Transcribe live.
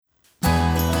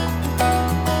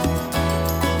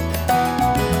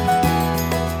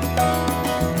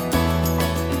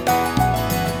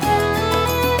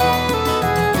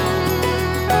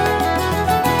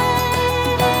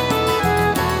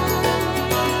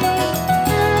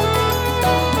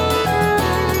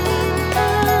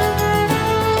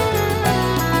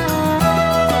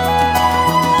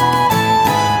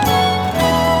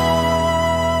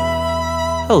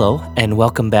Hello, and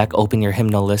welcome back, Open Your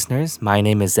Hymnal listeners. My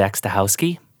name is Zach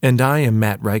Stahowski. And I am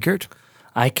Matt Reichert.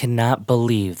 I cannot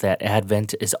believe that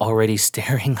Advent is already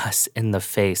staring us in the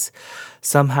face.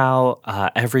 Somehow,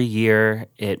 every year,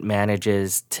 it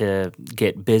manages to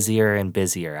get busier and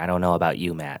busier. I don't know about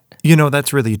you, Matt. You know,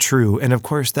 that's really true. And of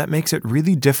course, that makes it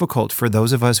really difficult for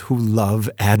those of us who love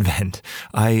Advent.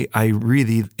 I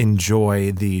really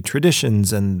enjoy the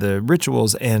traditions and the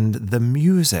rituals and the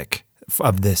music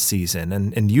of this season.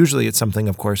 And usually it's something,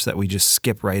 of course, that we just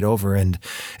skip right over and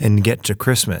get to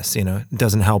Christmas. You know, it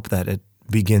doesn't help that it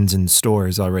begins in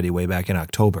stores already way back in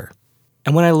October.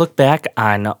 And when I look back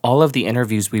on all of the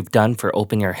interviews we've done for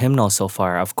Open Your Hymnal so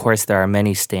far, of course, there are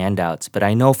many standouts. But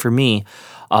I know for me,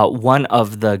 one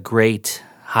of the great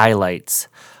highlights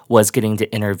was getting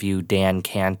to interview Dan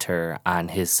Cantor on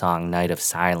his song Night of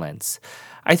Silence.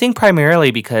 I think primarily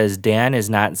because Dan is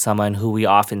not someone who we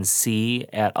often see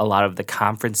at a lot of the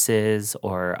conferences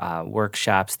or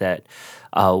workshops that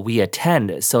we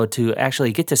attend. So to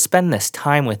actually get to spend this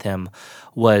time with him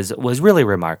was really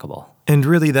remarkable. And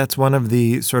really, that's one of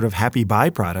the sort of happy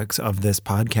byproducts of this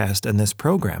podcast and this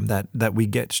program, that we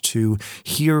get to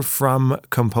hear from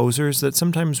composers that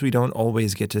sometimes we don't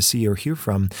always get to see or hear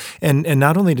from. And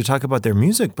not only to talk about their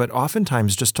music, but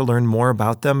oftentimes just to learn more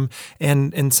about them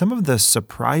and some of the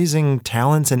surprising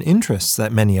talents and interests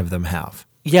that many of them have.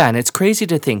 Yeah, and it's crazy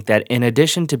to think that in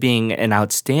addition to being an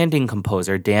outstanding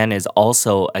composer, Dan is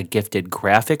also a gifted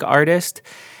graphic artist.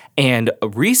 And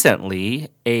recently,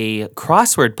 a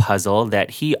crossword puzzle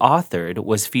that he authored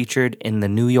was featured in the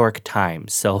New York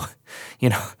Times. So,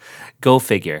 go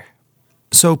figure.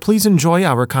 So please enjoy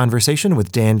our conversation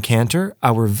with Dan Cantor,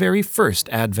 our very first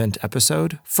Advent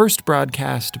episode, first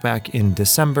broadcast back in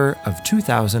December of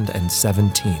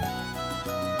 2017.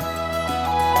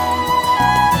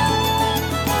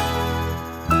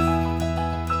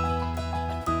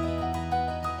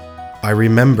 I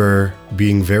remember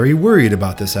being very worried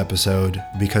about this episode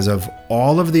because of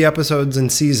all of the episodes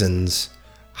and seasons.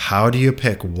 How do you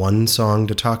pick one song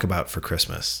to talk about for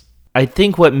Christmas? I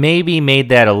think what maybe made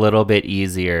that a little bit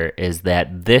easier is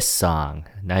that this song,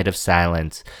 Night of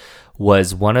Silence,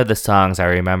 was one of the songs I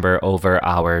remember over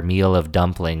our meal of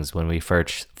dumplings when we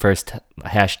first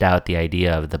hashed out the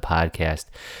idea of the podcast.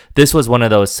 This was one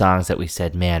of those songs that we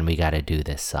said, man, we got to do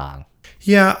this song.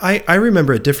 Yeah, I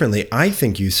remember it differently. I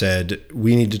think you said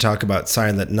we need to talk about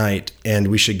Silent Night and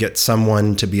we should get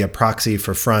someone to be a proxy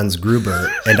for Franz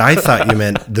Gruber. And I thought you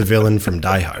meant the villain from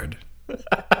Die Hard.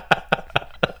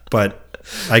 But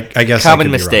I guess Common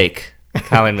mistake.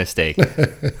 Common mistake.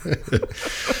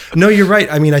 No, you're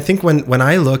right. I mean, I think when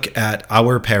I look at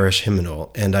our parish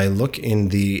hymnal and I look in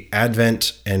the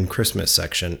Advent and Christmas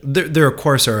section, there of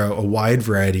course are a wide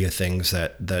variety of things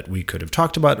that we could have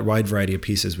talked about, a wide variety of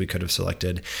pieces we could have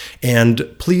selected. And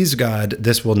please God,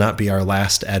 this will not be our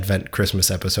last Advent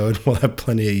Christmas episode. We'll have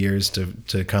plenty of years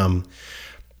to come.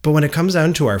 But when it comes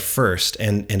down to our first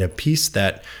and a piece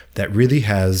that really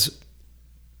has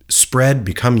spread,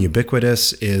 become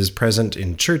ubiquitous, is present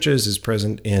in churches, is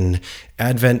present in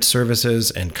Advent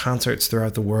services and concerts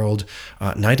throughout the world,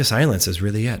 Night of Silence is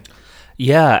really it.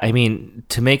 Yeah, I mean,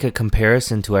 to make a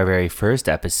comparison to our very first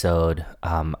episode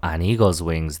on Eagle's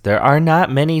Wings, there are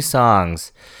not many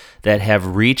songs that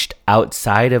have reached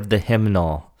outside of the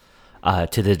hymnal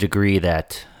to the degree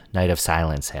that Night of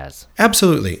Silence has.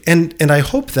 Absolutely. And I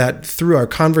hope that through our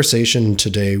conversation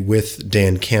today with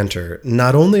Dan Cantor,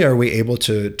 not only are we able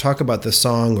to talk about the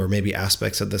song or maybe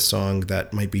aspects of the song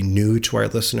that might be new to our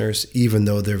listeners, even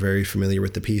though they're very familiar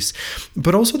with the piece,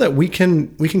 but also that we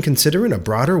can consider in a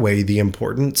broader way the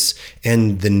importance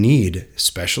and the need,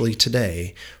 especially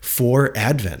today, for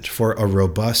Advent, for a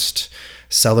robust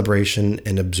celebration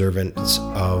and observance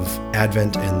of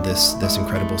Advent and this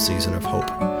incredible season of hope.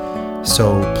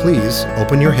 So please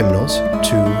open your hymnals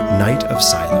to Night of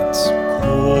Silence.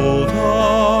 Cold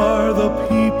are the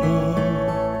people,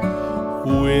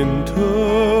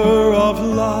 winter of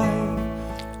life.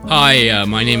 Hi,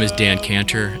 my name is Dan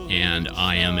Cantor, and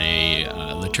I am a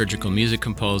liturgical music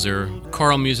composer,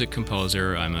 choral music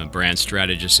composer. I'm a brand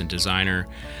strategist and designer.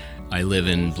 I live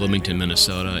in Bloomington,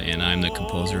 Minnesota, and I'm the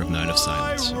composer of Night of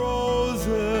Silence. Roses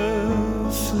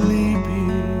sleeping,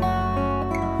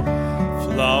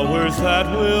 flowers that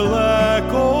will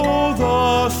echo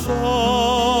the sunrise.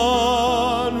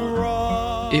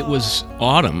 It was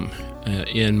autumn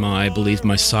in my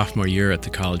sophomore year at the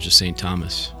College of St.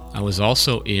 Thomas. I was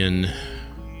also in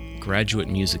graduate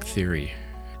music theory.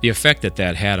 The effect that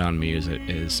had on me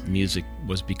is music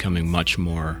was becoming much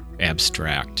more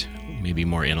abstract, maybe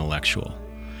more intellectual.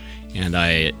 And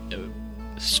I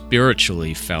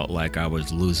spiritually felt like I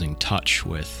was losing touch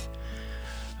with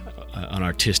an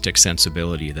artistic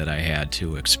sensibility that I had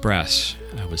to express.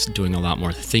 I was doing a lot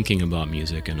more thinking about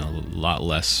music and a lot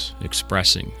less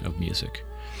expressing of music.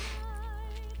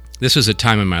 This was a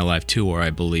time in my life, too, where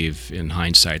I believe, in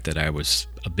hindsight, that I was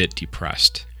a bit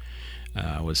depressed.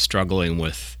 I was struggling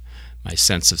with my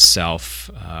sense of self,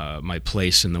 my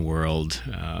place in the world.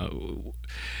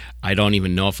 I don't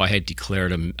even know if I had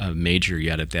declared a major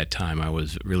yet at that time. I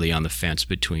was really on the fence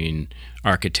between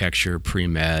architecture,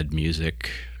 pre-med,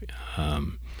 music.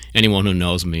 Anyone who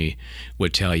knows me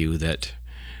would tell you that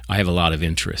I have a lot of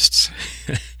interests.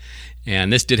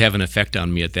 And this did have an effect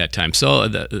on me at that time. So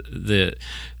to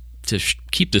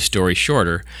keep the story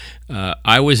shorter,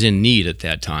 I was in need at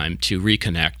that time to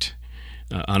reconnect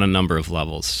on a number of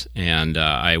levels. And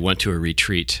I went to a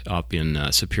retreat up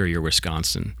in Superior,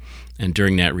 Wisconsin. And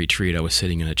during that retreat, I was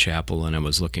sitting in a chapel and I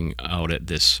was looking out at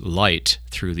this light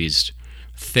through these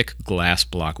thick glass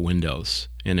block windows.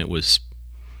 And it was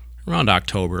around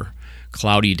October,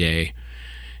 cloudy day,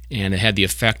 and it had the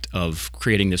effect of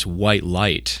creating this white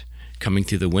light coming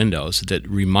through the windows that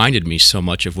reminded me so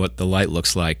much of what the light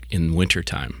looks like in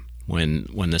wintertime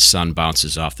when the sun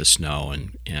bounces off the snow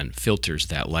and filters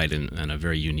that light in a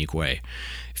very unique way.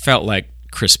 It felt like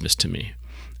Christmas to me.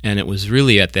 And it was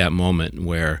really at that moment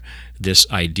where this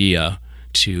idea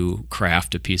to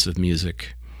craft a piece of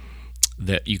music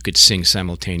that you could sing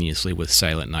simultaneously with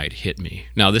Silent Night hit me.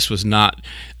 Now, this was not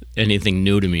anything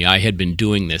new to me. I had been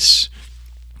doing this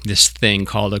thing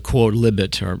called a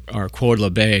quodlibet or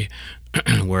quodlibet,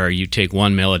 where you take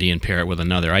one melody and pair it with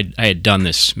another. I had done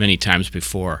this many times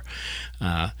before.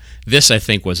 This, I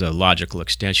think, was a logical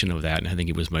extension of that, and I think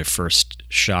it was my first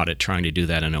shot at trying to do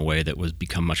that in a way that was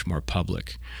become much more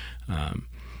public.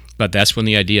 But that's when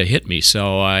the idea hit me.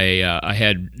 So I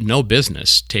had no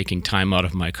business taking time out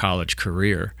of my college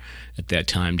career at that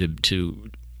time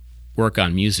to work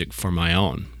on music for my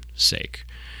own sake.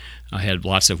 I had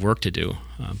lots of work to do,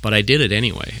 but I did it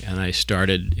anyway, and I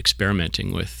started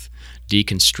experimenting with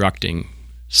deconstructing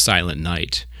Silent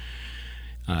Night.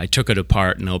 I took it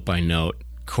apart note by note,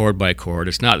 chord by chord.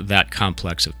 It's not that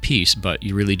complex a piece, but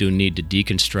you really do need to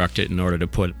deconstruct it in order to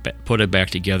put it back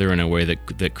together in a way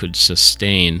that could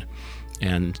sustain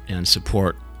and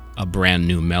support a brand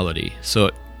new melody. So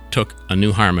it took a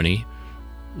new harmony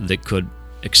that could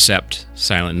accept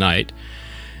Silent Night,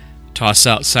 toss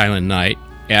out Silent Night,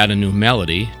 add a new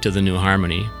melody to the new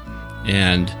harmony,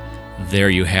 and there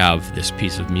you have this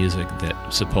piece of music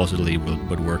that supposedly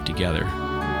would work together.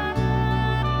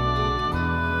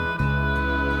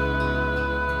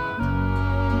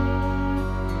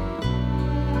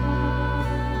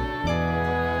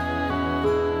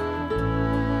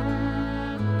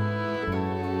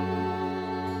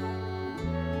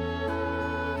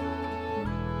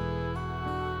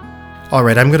 All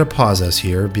right, I'm going to pause us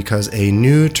here because a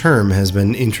new term has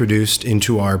been introduced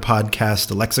into our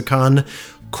podcast lexicon,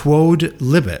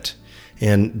 quodlibet.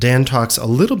 And Dan talks a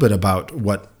little bit about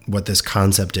what this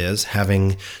concept is,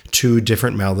 having two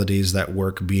different melodies that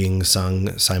work being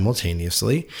sung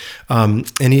simultaneously.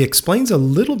 And he explains a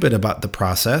little bit about the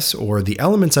process or the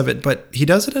elements of it, but he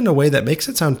does it in a way that makes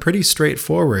it sound pretty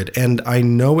straightforward. And I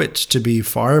know it to be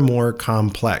far more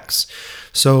complex.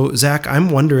 So, Zach, I'm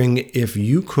wondering if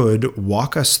you could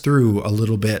walk us through a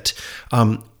little bit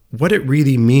what it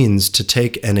really means to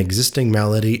take an existing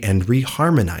melody and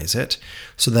reharmonize it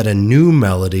so that a new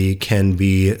melody can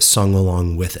be sung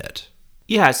along with it.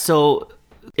 Yeah, so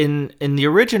in the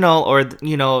original, or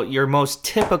your most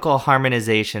typical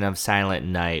harmonization of Silent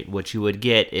Night, what you would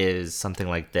get is something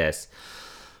like this.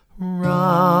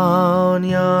 Round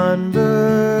yon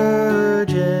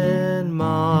virgin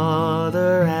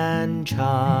mother and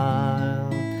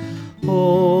child,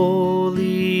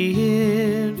 holy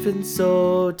infant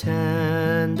so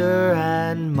tender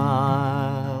and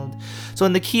mild. So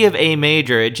in the key of A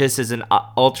major, it just is an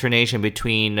alternation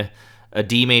between a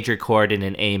D major chord and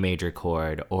an A major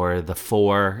chord, or the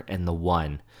 4 and the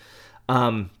 1.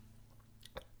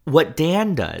 What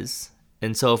Dan does,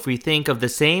 and so if we think of the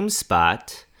same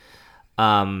spot,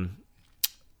 and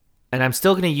I'm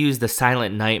still going to use the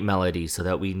Silent Night melody so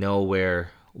that we know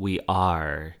where we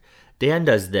are. Dan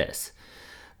does this.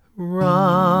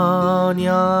 Round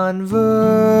yon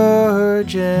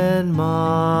virgin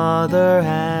mother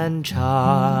and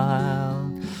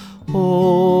child,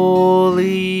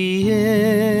 holy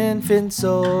infant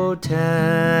so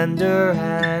tender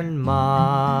and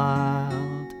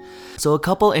mild. So a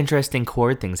couple interesting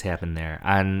chord things happen there.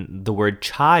 On the word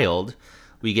child,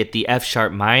 we get the F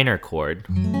sharp minor chord.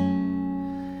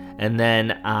 And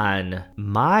then on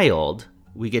mild,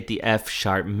 we get the F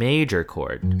sharp major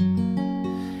chord.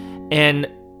 And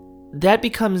that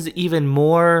becomes even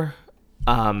more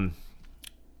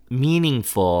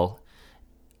meaningful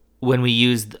when we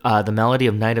use the melody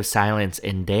of Night of Silence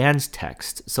in Dan's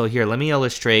text. So here, let me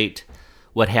illustrate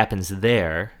what happens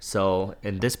there. So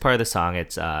in this part of the song,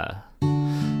 it's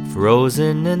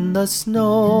frozen in the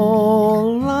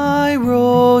snow lie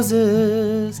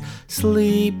roses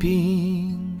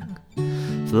sleeping,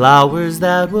 flowers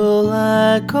that will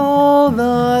echo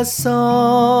the sunrise.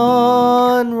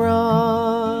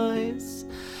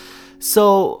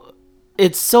 So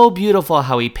it's so beautiful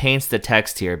how he paints the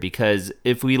text here, because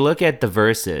if we look at the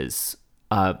verses,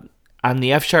 on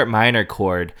the F sharp minor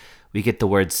chord, we get the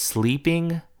words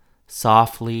sleeping,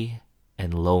 softly,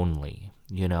 and lonely,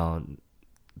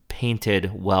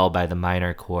 painted well by the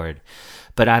minor chord.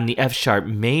 But on the F sharp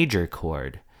major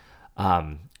chord,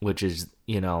 which is,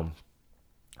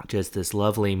 just this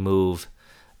lovely move,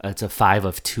 it's a 5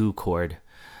 of 2 chord,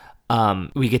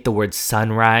 we get the words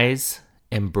sunrise,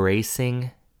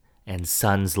 embracing, and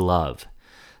son's love.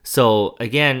 So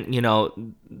again,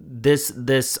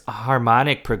 this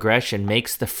harmonic progression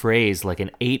makes the phrase like an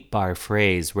 8-bar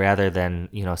phrase rather than,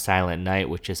 Silent Night,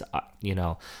 which is,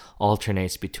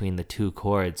 alternates between the 2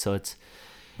 chords. So it's,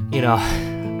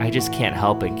 I just can't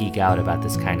help but geek out about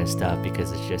this kind of stuff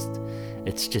because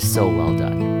it's just so well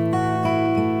done.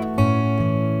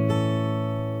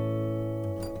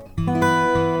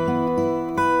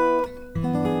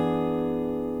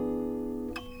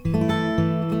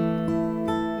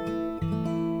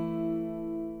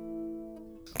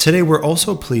 Today, we're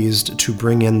also pleased to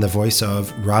bring in the voice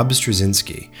of Rob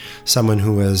Straczynski, someone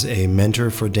who was a mentor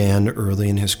for Dan early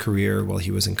in his career while he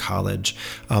was in college,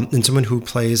 and someone who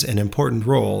plays an important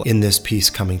role in this piece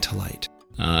coming to light.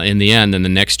 In the end, then the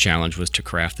next challenge was to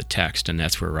craft the text, and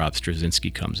that's where Rob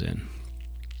Straczynski comes in.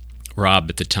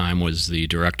 Rob, at the time, was the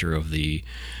director of the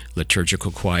liturgical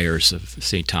choirs of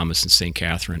St. Thomas and St.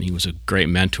 Catherine. He was a great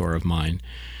mentor of mine,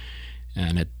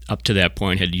 and up to that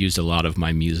point had used a lot of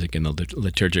my music in the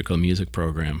liturgical music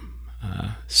program.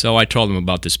 So I told him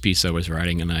about this piece I was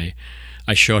writing, and I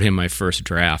showed him my first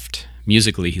draft.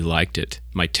 Musically, he liked it.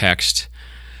 My text,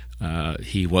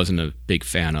 he wasn't a big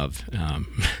fan of,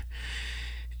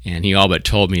 and he all but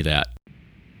told me that.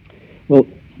 Well,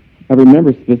 I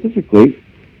remember specifically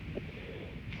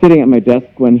sitting at my desk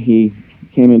when he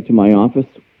came into my office,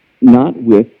 not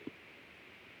with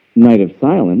Night of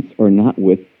Silence or not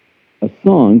with a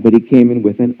song, but he came in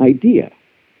with an idea.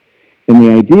 And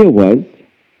the idea was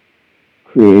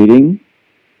creating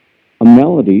a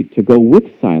melody to go with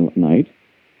Silent Night,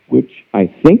 which I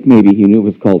think maybe he knew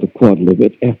was called a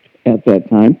quodlibet at that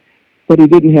time, but he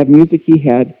didn't have music. He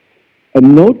had a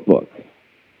notebook.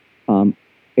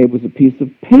 It was a piece of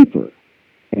paper,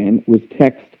 and it was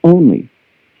text only.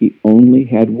 He only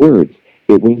had words.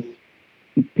 It was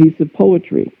a piece of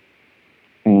poetry.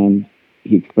 And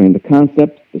he explained the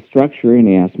concept, the structure, and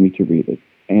he asked me to read it.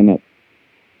 And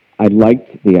I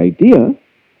liked the idea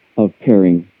of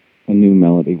pairing a new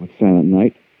melody with Silent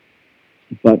Night,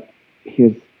 but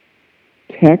his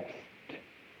text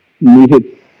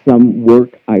needed some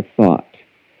work, I thought.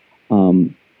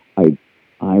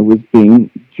 I was being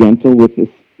gentle with this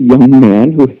young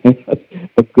man who had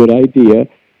a good idea,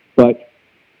 but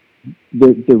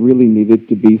there really needed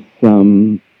to be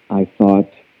some, I thought,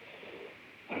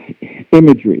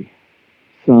 imagery,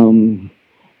 some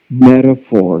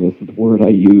metaphor is the word I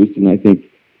used, and I think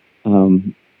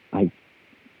I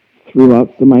threw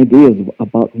out some ideas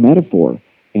about metaphor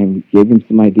and gave him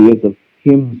some ideas of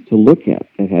hymns to look at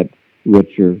that had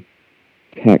richer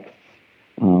texts.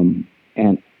 And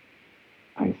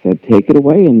I said, take it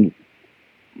away and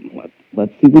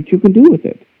let's see what you can do with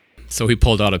it. So he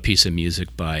pulled out a piece of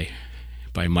music by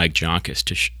Mike Jonkis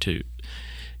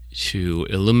to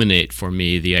illuminate for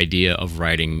me the idea of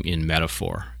writing in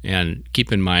metaphor. And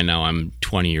keep in mind now I'm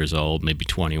 20 years old, maybe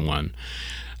 21,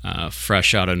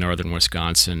 fresh out of northern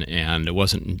Wisconsin, and I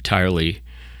wasn't entirely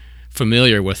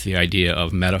familiar with the idea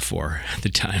of metaphor at the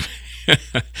time.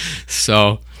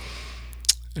 So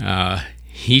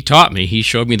he taught me, he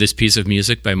showed me this piece of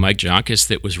music by Mike Jonkis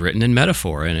that was written in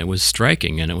metaphor, and it was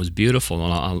striking, and it was beautiful,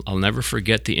 and I'll never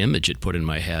forget the image it put in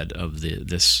my head of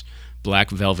this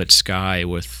black velvet sky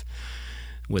with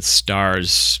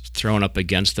stars thrown up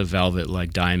against the velvet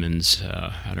like diamonds.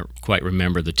 I don't quite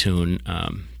remember the tune,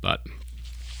 but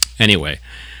anyway,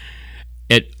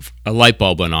 a light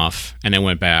bulb went off, and I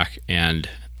went back and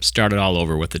started all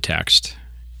over with the text.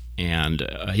 And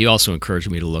he also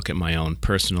encouraged me to look at my own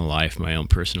personal life, my own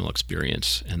personal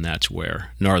experience, and that's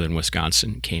where northern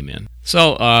Wisconsin came in.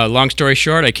 So, long story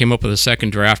short, I came up with a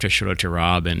second draft. I showed it to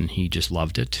Rob, and he just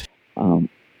loved it.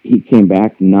 He came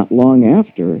back not long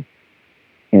after,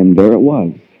 and there it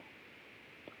was.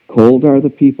 cold are the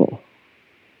people.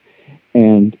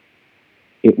 And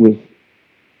it was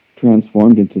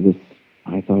transformed into this,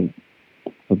 I thought,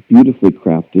 a beautifully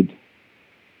crafted,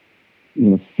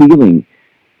 feeling,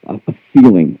 a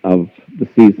feeling of the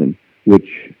season,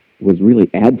 which was really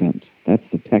Advent. That's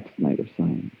the text, Night of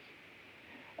Silence.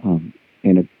 And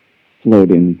it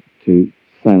flowed into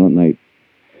Silent Night,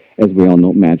 as we all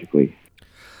know, magically.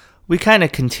 We kind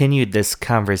of continued this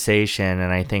conversation,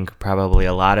 and I think probably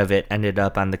a lot of it ended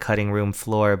up on the cutting room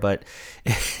floor, but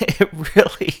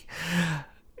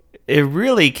it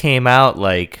really came out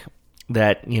like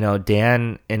that,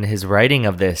 Dan, in his writing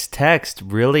of this text,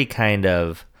 really kind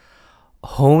of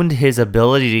honed his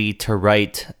ability to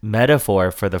write metaphor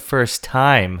for the first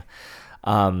time,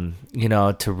 to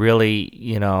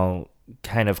really,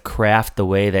 kind of craft the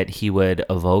way that he would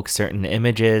evoke certain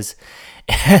images.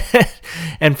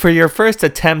 And for your first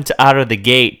attempt out of the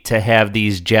gate to have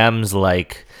these gems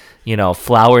like,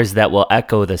 flowers that will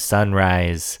echo the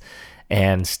sunrise,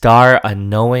 and star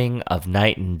unknowing of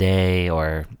night and day,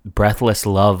 or breathless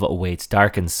love awaits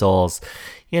darkened souls,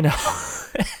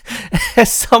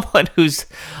 as someone who's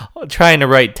trying to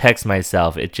write text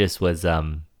myself, it just was,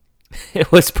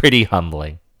 it was pretty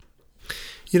humbling.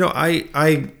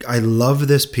 I love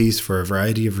this piece for a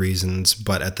variety of reasons,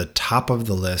 but at the top of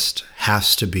the list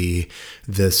has to be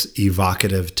this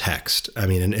evocative text. I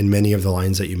mean, and many of the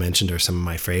lines that you mentioned are some of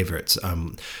my favorites.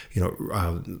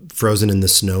 Frozen in the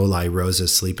snow lie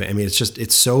roses sleeping. I mean,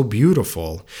 it's so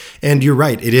beautiful. And you're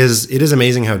right. It is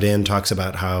amazing how Dan talks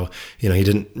about how, he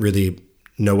didn't really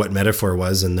know what metaphor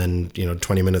was, and then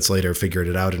 20 minutes later figured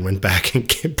it out and went back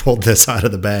and pulled this out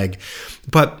of the bag.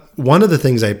 But one of the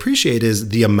things I appreciate is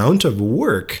the amount of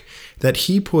work that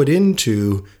he put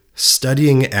into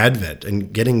studying Advent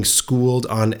and getting schooled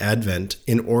on Advent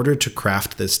in order to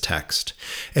craft this text.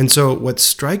 And so what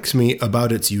strikes me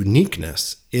about its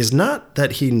uniqueness is not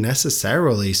that he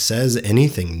necessarily says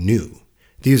anything new.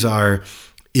 These are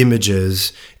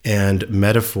images and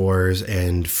metaphors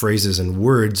and phrases and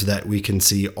words that we can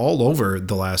see all over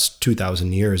the last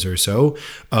 2,000 years or so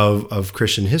of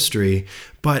Christian history,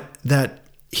 but that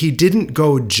he didn't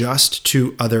go just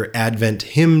to other Advent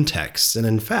hymn texts, and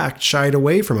in fact shied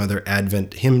away from other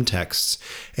Advent hymn texts,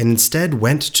 and instead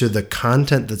went to the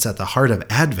content that's at the heart of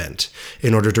Advent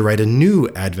in order to write a new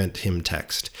Advent hymn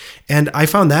text. And I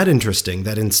found that interesting,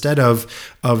 that instead of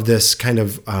this kind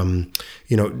of,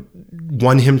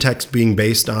 one hymn text being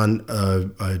based on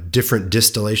a different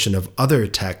distillation of other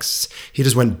texts, he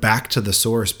just went back to the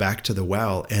source, back to the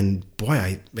well, and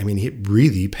boy, I mean, it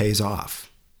really pays off.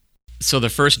 So the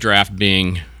first draft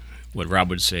being what Rob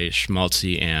would say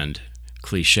schmaltzy and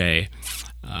cliche,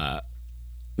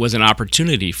 was an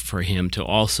opportunity for him to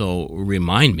also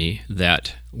remind me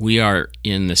that we are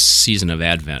in the season of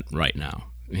Advent right now.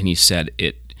 And he said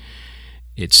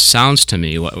it sounds to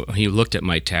me, he looked at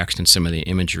my text and some of the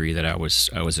imagery that I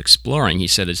was exploring, he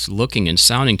said it's looking and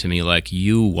sounding to me like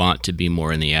you want to be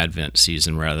more in the Advent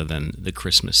season rather than the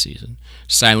Christmas season.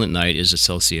 Silent Night is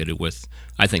associated with,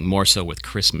 I think, more so with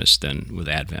Christmas than with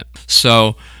Advent.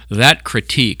 So that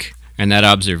critique and that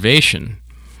observation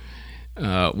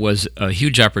was a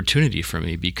huge opportunity for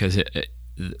me, because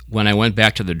when I went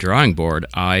back to the drawing board,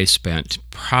 I spent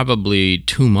probably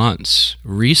 2 months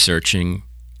researching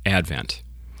Advent.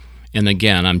 And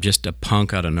again, I'm just a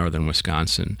punk out of northern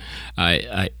Wisconsin.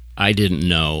 I didn't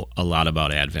know a lot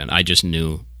about Advent. I just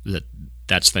knew that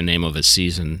that's the name of a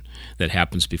season that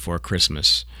happens before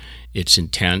Christmas. Its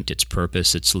intent, its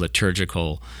purpose, its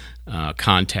liturgical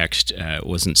context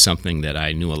wasn't something that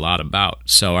I knew a lot about.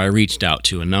 So I reached out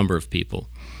to a number of people.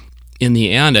 In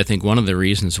the end, I think one of the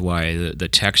reasons why the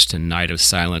text in Night of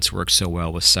Silence works so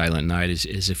well with Silent Night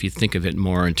is if you think of it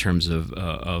more in terms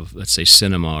of let's say,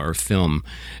 cinema or film,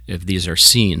 if these are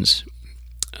scenes.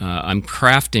 I'm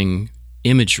crafting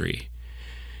imagery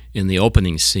in the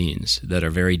opening scenes that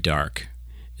are very dark,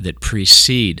 that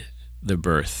precede the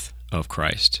birth of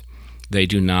Christ. They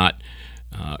do not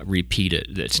repeat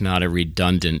it. It's not a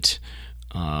redundant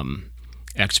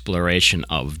exploration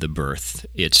of the birth.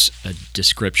 It's a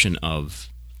description of,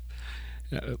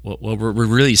 we're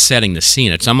really setting the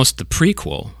scene. It's almost the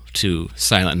prequel to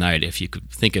Silent Night, if you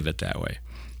could think of it that way.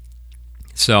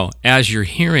 So as you're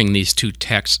hearing these two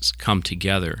texts come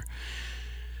together,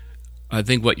 I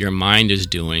think what your mind is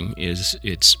doing is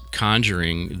it's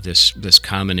conjuring this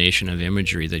combination of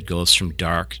imagery that goes from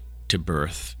dark to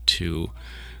birth, to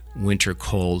winter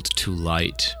cold to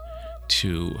light,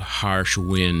 to harsh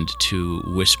wind, to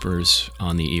whispers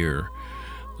on the ear.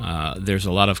 There's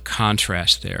a lot of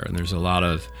contrast there, and there's a lot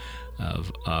of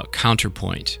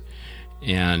counterpoint.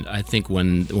 And I think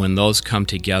when those come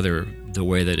together the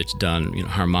way that it's done,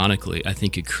 harmonically, I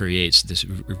think it creates this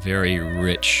very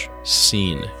rich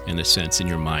scene, in a sense, in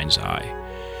your mind's eye.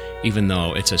 Even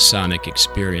though it's a sonic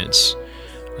experience,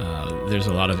 there's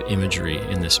a lot of imagery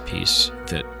in this piece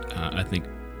that I think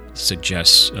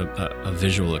suggests a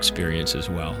visual experience as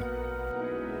well.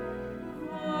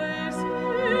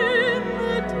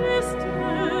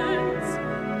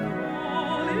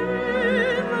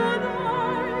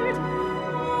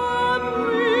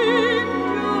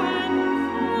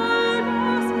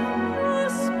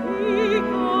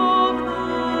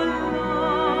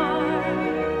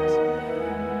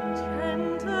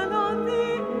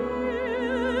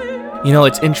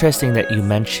 It's interesting that you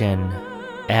mention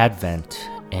Advent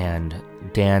and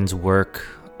Dan's work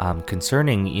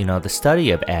concerning, the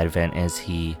study of Advent as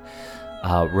he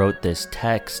wrote this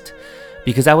text,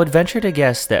 because I would venture to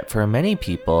guess that for many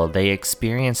people, they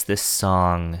experience this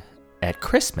song at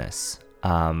Christmas,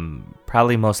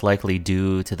 probably most likely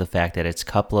due to the fact that it's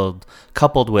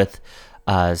coupled with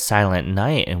Silent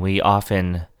Night, and we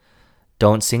often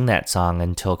don't sing that song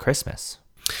until Christmas.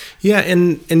 Yeah,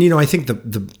 and I think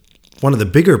the one of the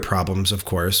bigger problems, of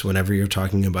course, whenever you're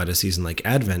talking about a season like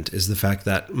Advent, is the fact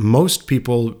that most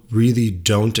people really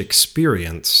don't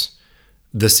experience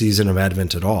the season of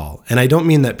Advent at all. And I don't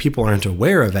mean that people aren't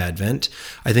aware of Advent.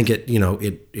 I think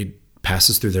it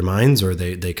passes through their minds, or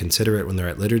they consider it when they're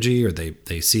at liturgy, or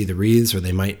they see the wreaths, or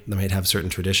they might have certain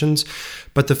traditions.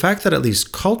 But the fact that at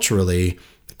least culturally,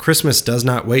 Christmas does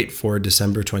not wait for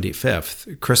December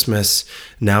 25th. Christmas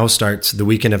now starts the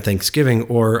weekend of Thanksgiving,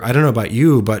 or I don't know about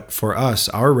you, but for us,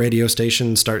 our radio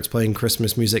station starts playing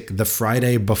Christmas music the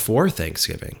Friday before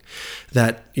Thanksgiving.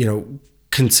 That,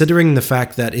 considering the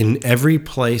fact that in every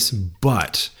place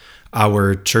but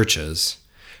our churches,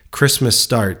 Christmas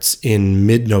starts in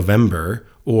mid-November,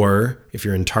 or if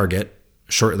you're in Target,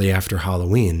 shortly after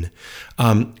Halloween.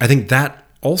 I think that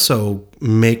also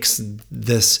makes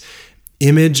this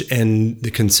image and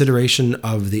the consideration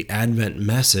of the Advent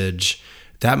message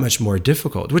that much more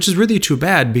difficult, which is really too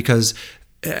bad, because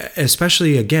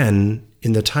especially again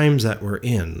in the times that we're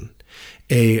in,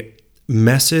 a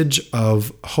message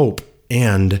of hope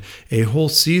and a whole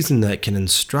season that can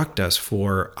instruct us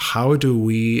for how do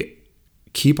we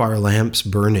keep our lamps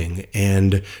burning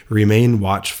and remain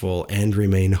watchful and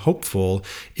remain hopeful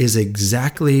is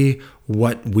exactly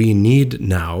what we need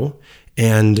now.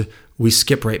 And we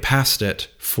skip right past it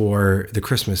for the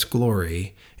Christmas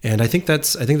glory. And I think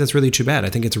that's really too bad. I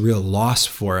think it's a real loss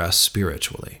for us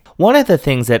spiritually. One of the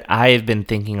things that I've been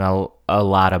thinking a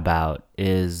lot about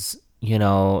is,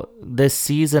 this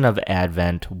season of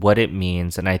Advent, what it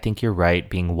means. And I think you're right,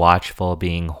 being watchful,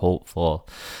 being hopeful.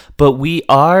 But we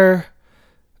are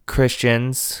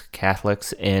Christians,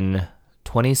 Catholics, in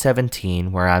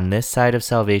 2017. We're on this side of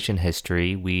salvation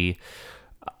history. We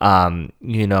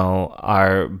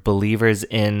are believers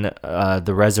in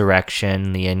the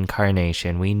resurrection, the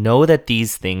incarnation. We know that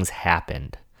these things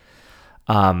happened.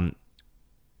 And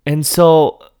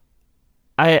so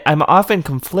I'm often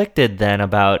conflicted then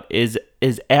about, is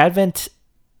Advent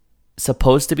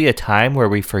supposed to be a time where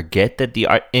we forget that the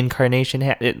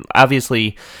incarnation,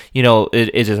 obviously,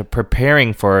 it is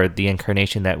preparing for the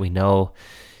incarnation that we know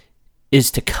is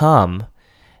to come.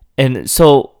 And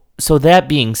so that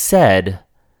being said,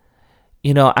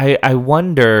 I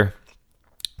wonder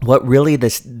what really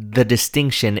the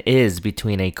distinction is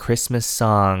between a Christmas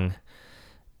song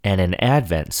and an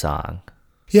Advent song.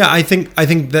 Yeah, I think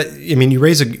that, you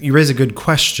raise a good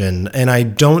question, and I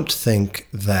don't think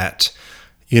that,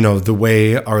 the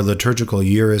way our liturgical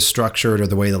year is structured or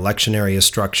the way the lectionary is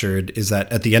structured is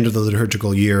that at the end of the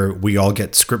liturgical year, we all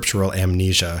get scriptural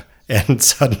amnesia and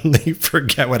suddenly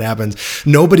forget what happens.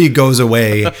 Nobody goes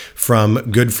away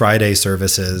from Good Friday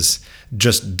services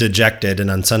just dejected and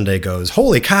on Sunday goes,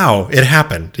 holy cow, it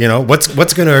happened. What's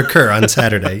going to occur on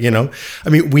Saturday?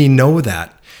 We know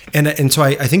that. And so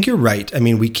I think you're right.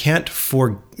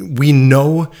 We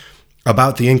know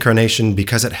about the incarnation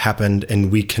because it happened,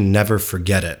 and we can never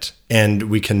forget it. And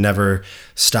we can never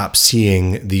stop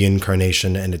seeing the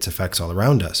incarnation and its effects all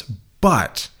around us.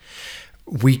 But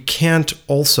we can't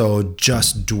also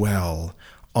just dwell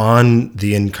on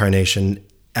the incarnation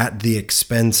at the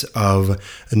expense of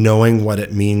knowing what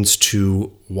it means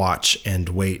to watch and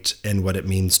wait and what it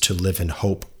means to live in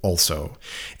hope also.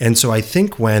 And so I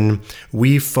think when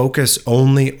we focus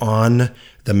only on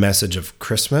the message of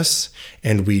Christmas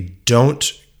and we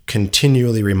don't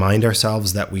continually remind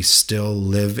ourselves that we still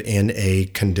live in a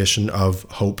condition of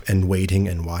hope and waiting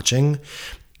and watching,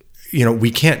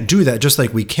 we can't do that, just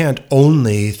like we can't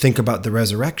only think about the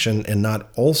resurrection and not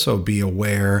also be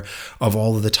aware of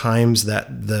all of the times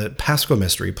that the Paschal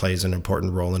mystery plays an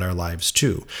important role in our lives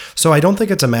too. So I don't think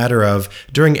it's a matter of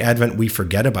during Advent we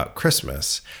forget about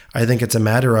Christmas. I think it's a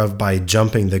matter of by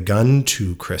jumping the gun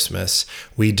to Christmas,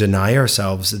 we deny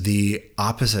ourselves the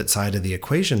opposite side of the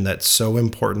equation that's so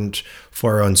important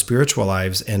for our own spiritual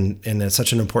lives and it's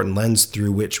such an important lens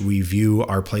through which we view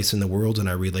our place in the world and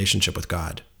our relationship with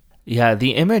God. Yeah,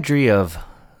 the imagery of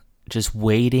just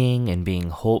waiting and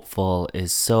being hopeful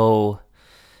is so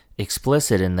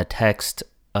explicit in the text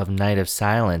of Night of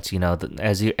Silence.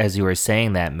 As you were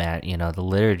saying that, Matt, the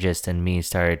liturgist in me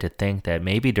started to think that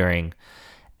maybe during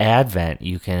Advent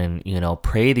you can,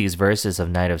 pray these verses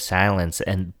of Night of Silence,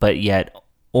 but yet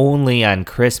only on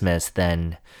Christmas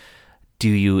then do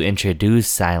you introduce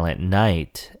Silent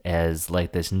Night as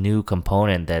like this new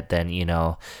component that then,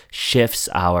 shifts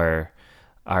our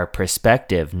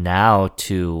perspective now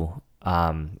to,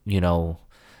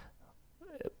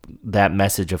 that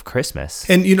message of Christmas.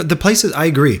 And, the places, I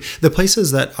agree, the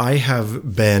places that I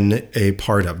have been a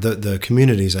part of, the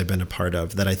communities I've been a part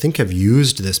of that I think have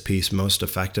used this piece most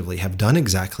effectively have done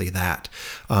exactly that.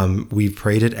 We've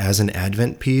prayed it as an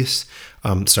Advent piece,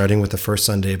 starting with the first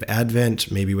Sunday of Advent,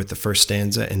 maybe with the first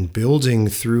stanza, and building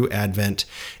through Advent.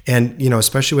 And,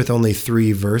 especially with only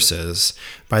 3 verses,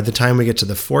 by the time we get to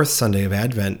the fourth Sunday of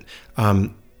Advent,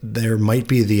 there might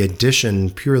be the addition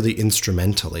purely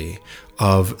instrumentally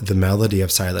of the melody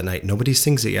of Silent Night. Nobody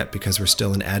sings it yet because we're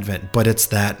still in Advent, but it's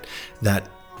that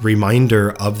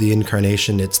reminder of the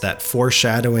incarnation. It's that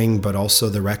foreshadowing, but also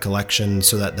the recollection,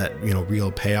 so that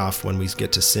real payoff when we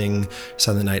get to sing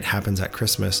Silent Night happens at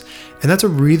Christmas. And that's a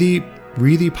really,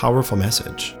 really powerful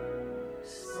message.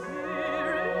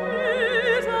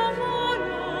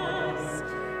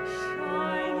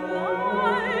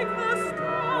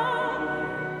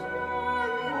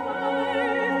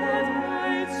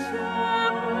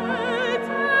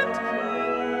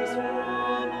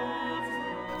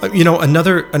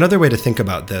 Another way to think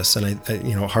about this, and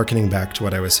I hearkening back to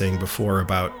what I was saying before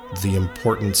about the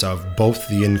importance of both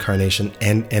the incarnation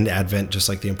and Advent, just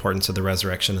like the importance of the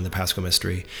resurrection and the Paschal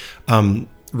mystery.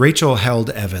 Rachel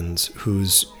Held Evans,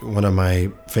 who's one of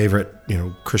my favorite,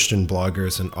 Christian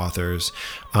bloggers and authors,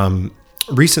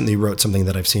 recently wrote something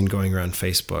that I've seen going around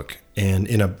Facebook. And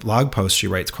in a blog post she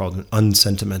writes called An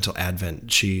Unsentimental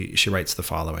Advent, she writes the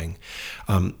following.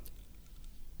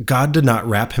 God did not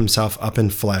wrap himself up in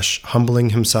flesh,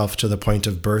 humbling himself to the point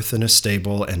of birth in a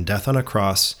stable and death on a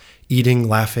cross, eating,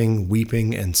 laughing,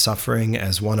 weeping, and suffering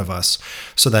as one of us,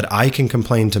 so that I can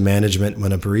complain to management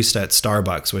when a barista at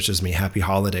Starbucks wishes me happy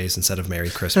holidays instead of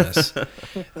Merry Christmas.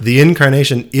 The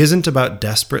incarnation isn't about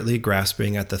desperately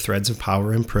grasping at the threads of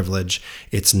power and privilege.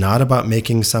 It's not about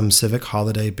making some civic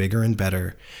holiday bigger and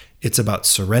better. It's about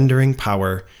surrendering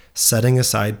power, setting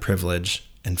aside privilege,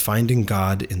 and finding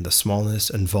God in the smallness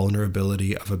and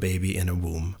vulnerability of a baby in a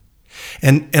womb.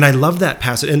 And I love that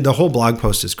passage, and the whole blog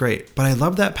post is great, but I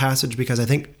love that passage because I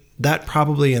think that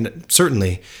probably, and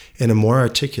certainly in a more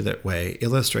articulate way,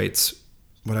 illustrates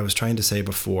what I was trying to say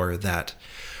before, that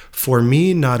for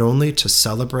me, not only to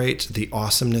celebrate the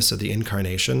awesomeness of the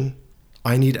incarnation,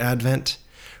 I need Advent,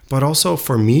 but also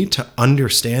for me to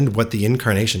understand what the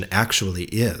incarnation actually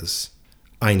is,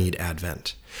 I need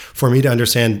Advent. For me to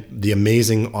understand the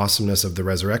amazing awesomeness of the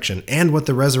resurrection and what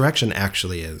the resurrection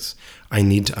actually is, I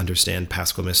need to understand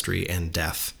Paschal mystery and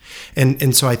death.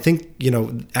 And so I think,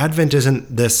 Advent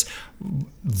isn't this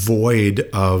void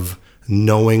of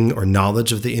knowing or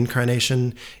knowledge of the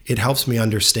incarnation. It helps me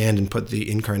understand and put the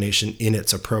incarnation in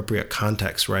its appropriate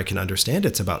context where I can understand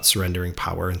it's about surrendering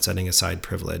power and setting aside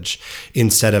privilege,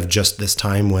 instead of just this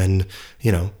time when,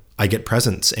 I get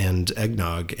presents and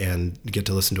eggnog and get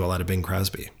to listen to a lot of Bing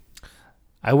Crosby.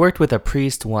 I worked with a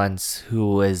priest once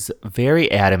who was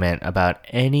very adamant about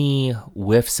any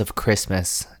whiffs of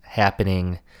Christmas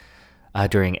happening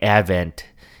during Advent.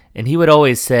 And he would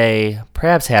always say,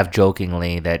 perhaps half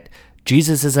jokingly, that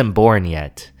Jesus isn't born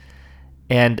yet.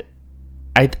 And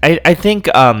I think,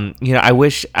 I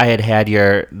wish I had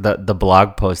the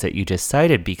blog post that you just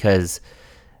cited, because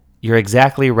you're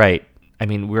exactly right. I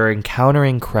mean, we're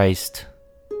encountering Christ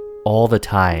all the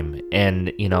time.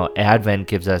 And, Advent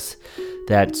gives us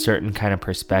that certain kind of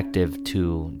perspective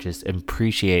to just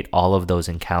appreciate all of those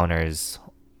encounters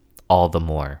all the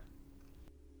more.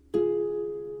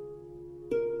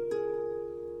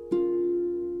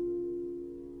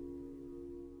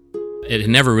 It had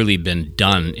never really been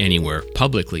done anywhere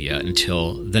publicly yet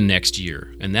until the next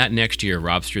year. And that next year,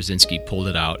 Rob Straczynski pulled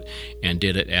it out and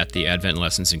did it at the Advent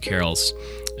Lessons and Carols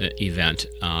event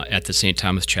at the St.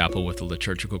 Thomas Chapel with the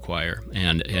liturgical choir,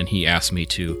 and he asked me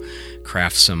to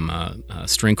craft some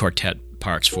string quartet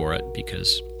parts for it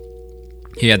because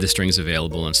he had the strings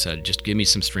available and said, just give me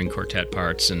some string quartet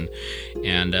parts. And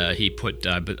he put,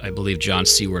 I believe, John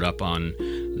Seward up on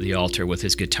the altar with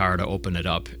his guitar to open it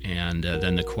up. And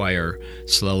then the choir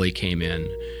slowly came in,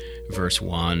 verse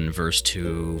 1, verse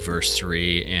 2, verse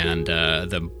 3. And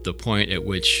the point at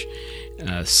which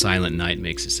Silent Night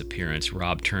makes its appearance,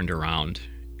 Rob turned around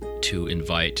to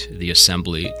invite the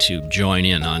assembly to join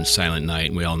in on Silent Night.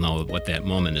 And we all know what that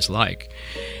moment is like.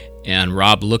 And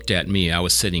Rob looked at me. I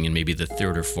was sitting in maybe the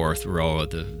third or fourth row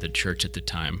of the church at the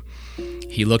time.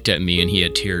 He looked at me, and he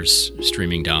had tears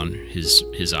streaming down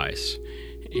his eyes.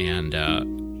 And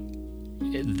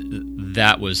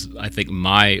that was, I think,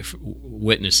 my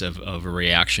witness of a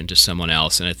reaction to someone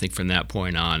else. And I think from that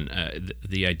point on,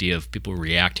 the idea of people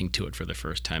reacting to it for the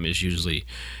first time is usually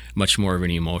much more of an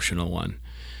emotional one.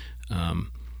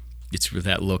 It's with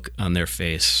that look on their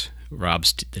face,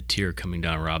 the tear coming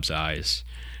down Rob's eyes.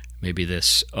 Maybe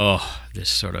this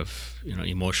sort of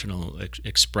emotional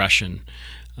expression.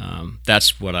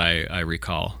 That's what I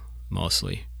recall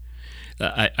mostly.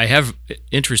 I have,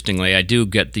 interestingly, I do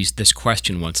get this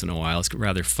question once in a while. It's a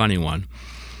rather funny one.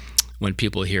 When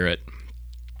people hear it,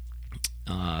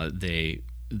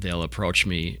 they'll approach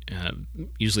me,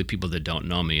 usually people that don't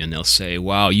know me, and they'll say,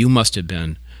 "Wow, you must have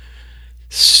been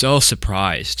so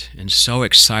surprised and so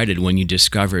excited when you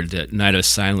discovered that Night of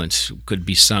Silence could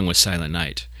be sung with Silent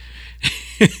Night."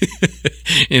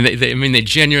 And they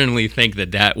genuinely think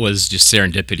that was just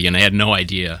serendipity, and I had no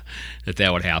idea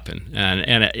that would happen.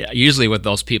 And usually with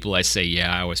those people, I say,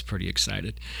 "Yeah, I was pretty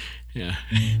excited." Yeah.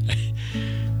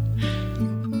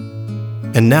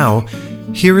 And now,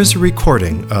 here is a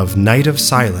recording of Night of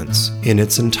Silence in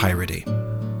its entirety.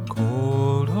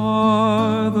 Cold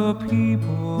are the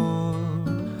people,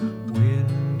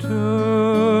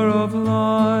 winter of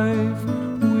life,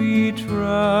 we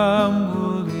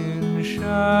tremble in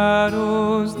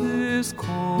shadows this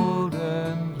cold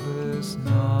endless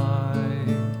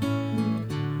night.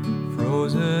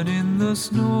 Frozen in the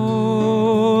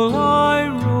snow lie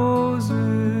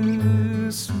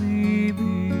roses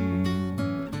sleeping,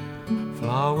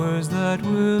 flowers that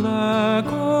will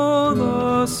echo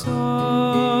the sunrise.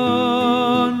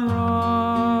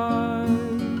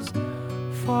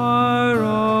 Fire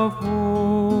of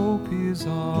hope is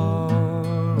our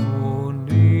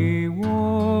only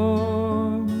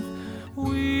warmth.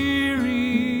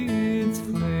 Weary its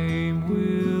flame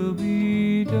will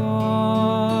be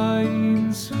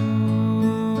dying soon.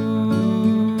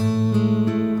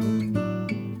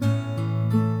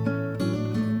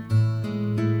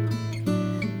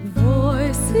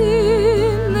 Voice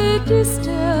in the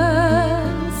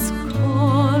distance,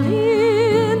 call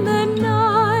in the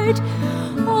night.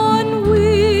 On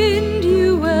wind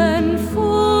you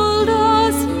enfold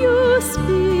us, you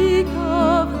speak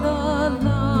of the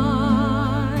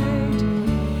light.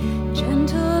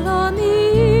 Gentle on the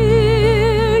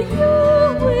ear, you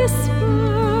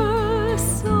whisper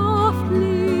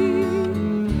softly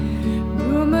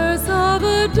rumors of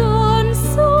a dawn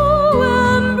so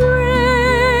embracing.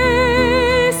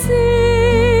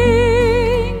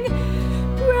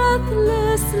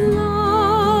 Breathless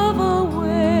love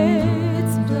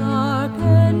awaits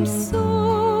darkened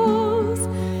souls.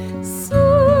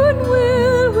 Soon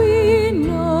will we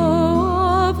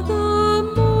know of the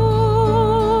morning.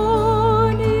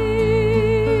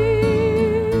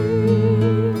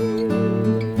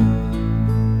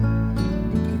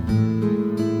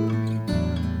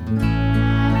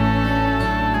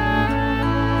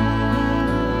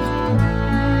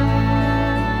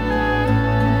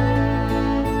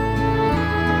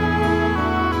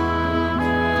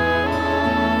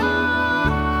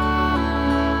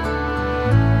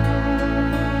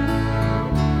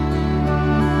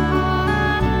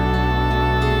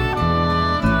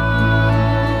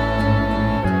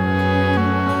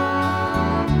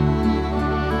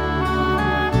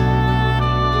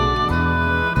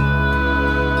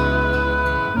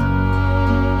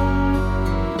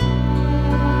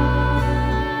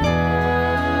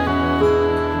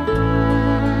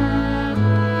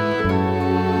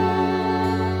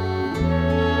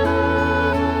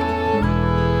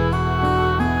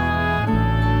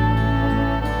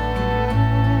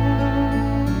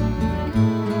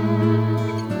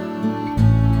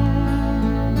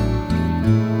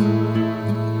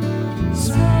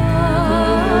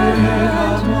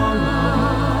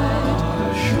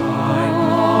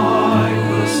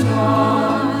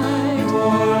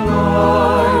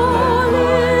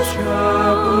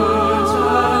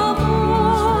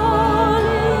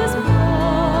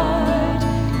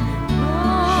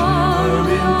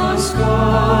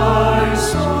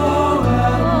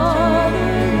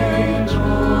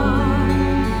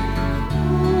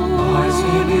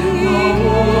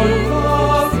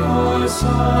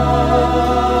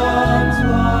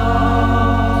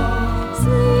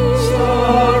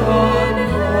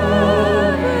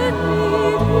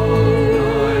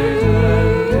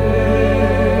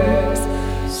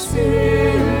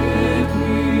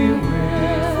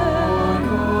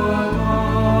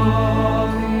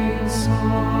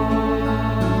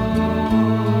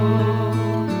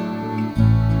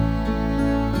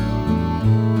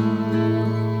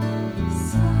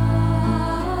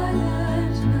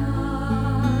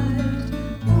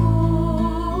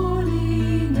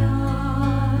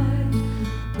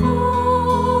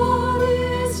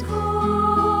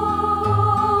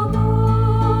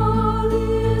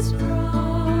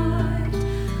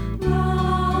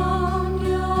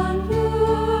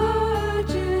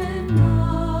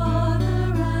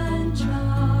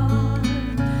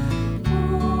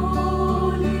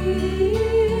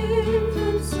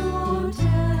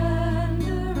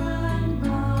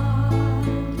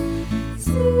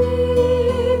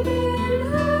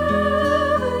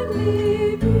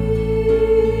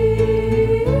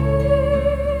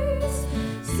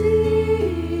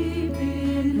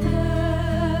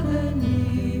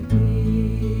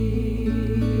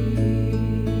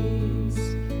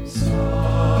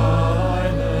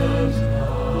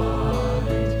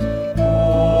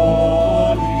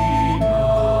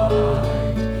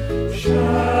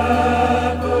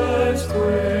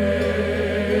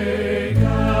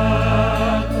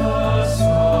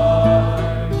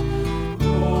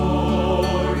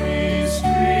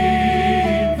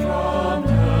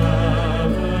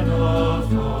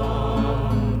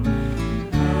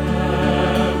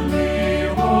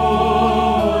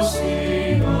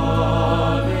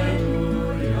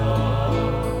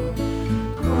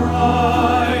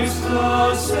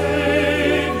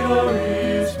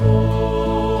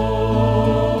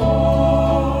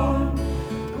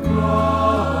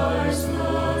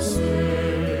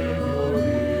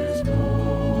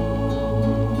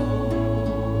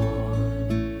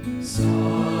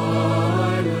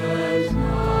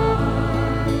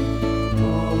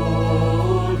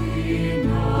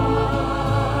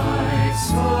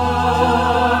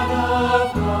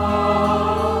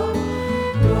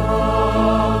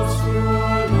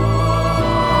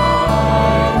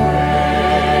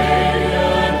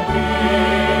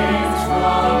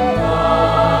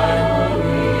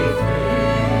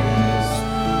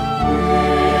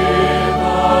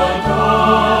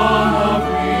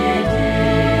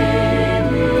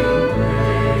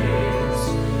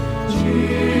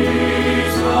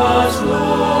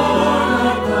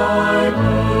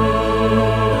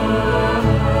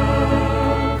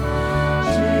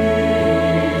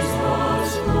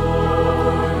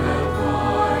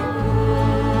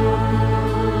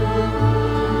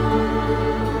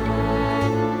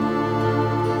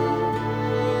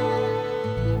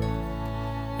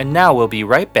 And now we'll be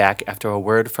right back after a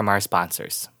word from our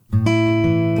sponsors.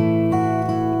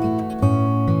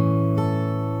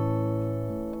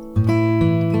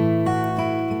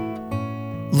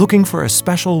 Looking for a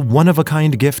special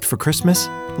one-of-a-kind gift for Christmas?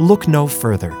 Look no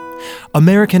further.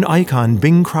 American icon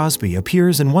Bing Crosby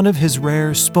appears in one of his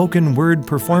rare spoken word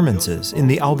performances in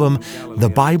the album The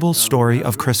Bible Story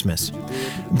of Christmas.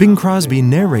 Bing Crosby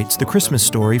narrates the Christmas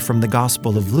story from the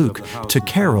Gospel of Luke to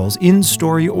carols in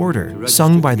story order,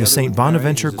 sung by the St.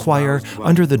 Bonaventure Choir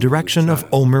under the direction of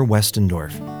Omer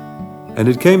Westendorf. And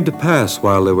it came to pass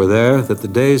while they were there that the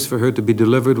days for her to be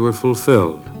delivered were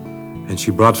fulfilled. And she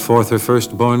brought forth her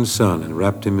firstborn son, and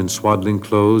wrapped him in swaddling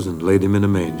clothes, and laid him in a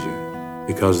manger,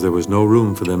 because there was no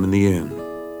room for them in the inn.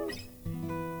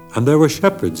 And there were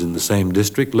shepherds in the same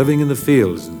district, living in the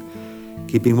fields, and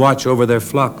keeping watch over their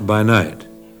flock by night.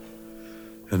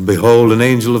 And behold, an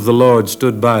angel of the Lord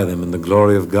stood by them, and the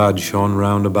glory of God shone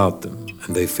round about them,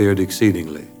 and they feared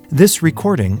exceedingly. This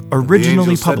recording,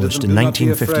 originally published in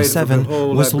 1957,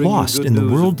 was lost in the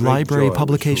World Library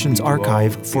Publications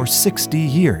Archive for 60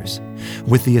 years.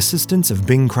 With the assistance of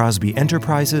Bing Crosby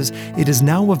Enterprises, it is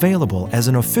now available as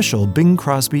an official Bing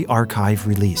Crosby Archive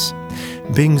release.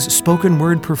 Bing's spoken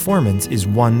word performance is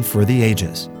one for the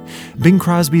ages. Bing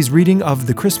Crosby's reading of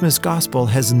the Christmas Gospel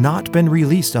has not been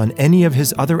released on any of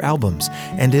his other albums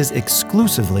and is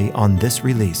exclusively on this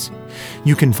release.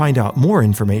 You can find out more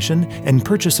information and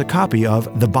purchase a copy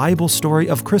of The Bible Story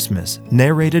of Christmas,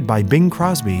 narrated by Bing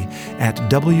Crosby, at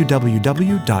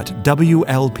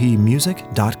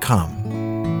www.wlpmusic.com.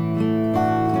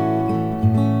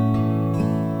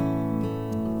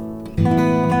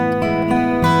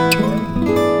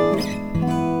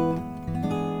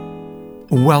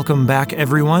 Welcome back,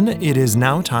 everyone. It is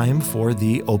now time for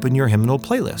the Open Your Hymnal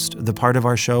playlist, the part of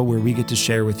our show where we get to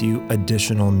share with you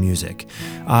additional music.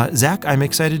 Zach, I'm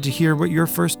excited to hear what your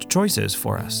first choice is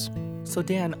for us. So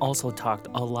Dan also talked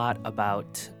a lot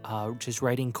about just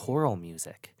writing choral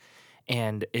music.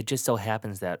 And it just so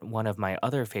happens that one of my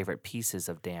other favorite pieces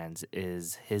of Dan's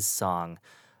is his song,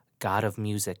 God of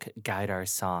Music, Guide Our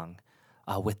Song,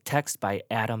 with text by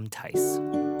Adam Tice.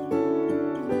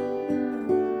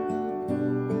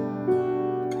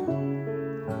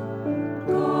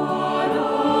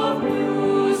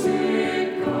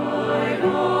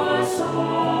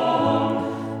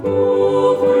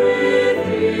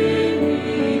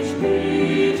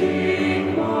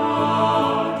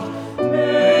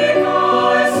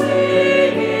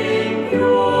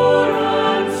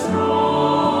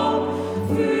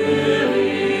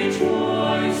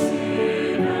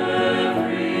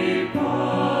 Every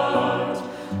part.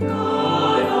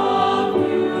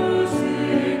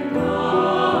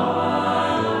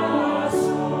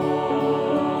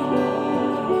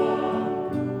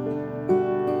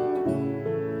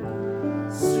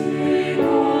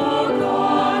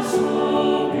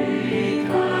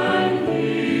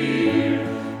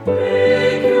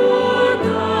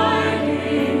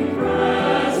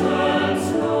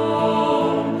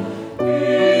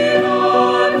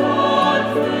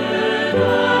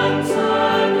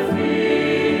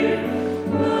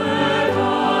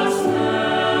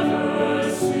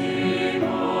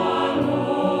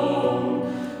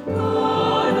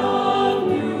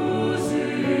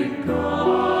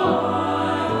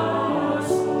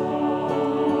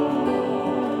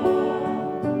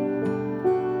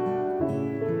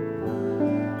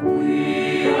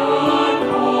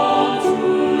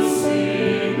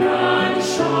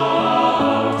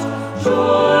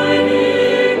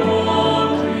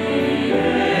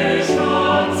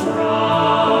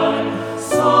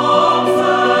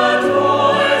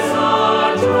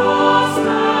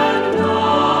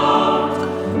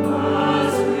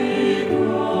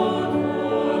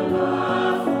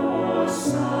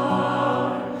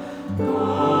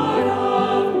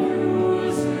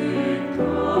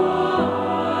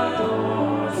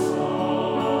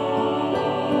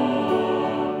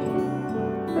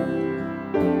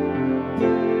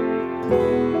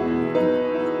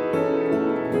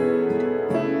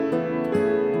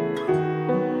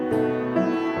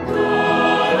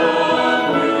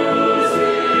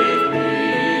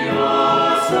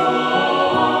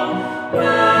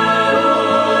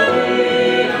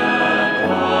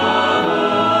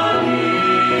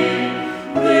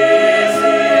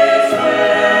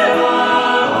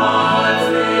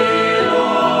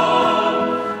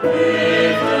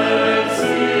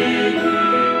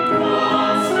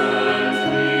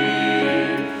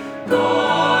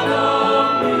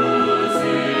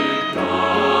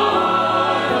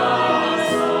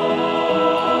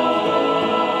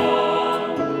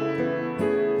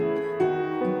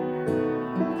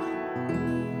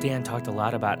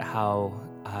 lot about how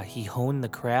he honed the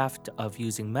craft of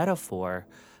using metaphor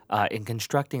in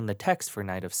constructing the text for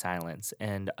Night of Silence.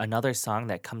 And another song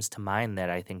that comes to mind that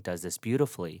I think does this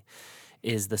beautifully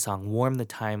is the song Warm the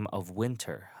Time of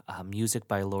Winter, music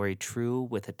by Laurie True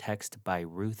with a text by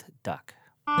Ruth Duck.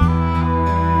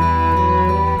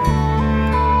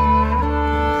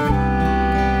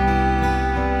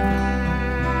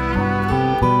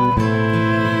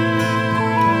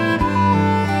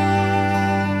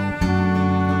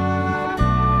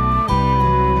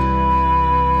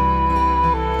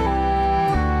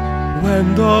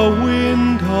 When the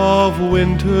wind of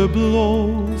winter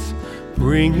blows,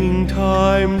 bringing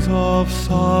times of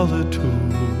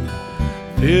solitude,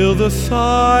 fill the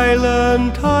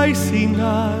silent icy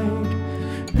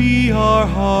night, be our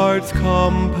heart's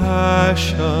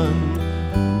compassion.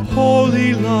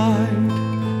 Holy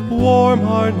light, warm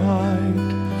our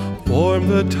night, warm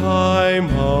the time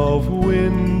of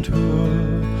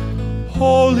winter.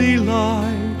 Holy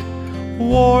light,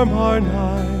 warm our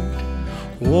night,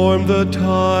 warm the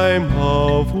time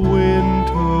of winter.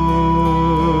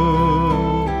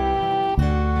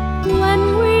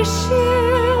 When we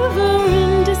shiver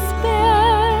in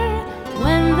despair,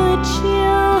 when the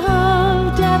chill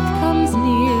of death comes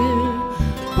near,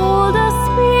 hold us,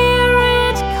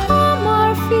 Spirit, calm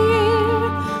our fear,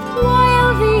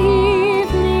 while the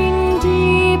evening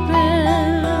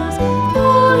deepens.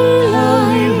 Holy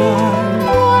light,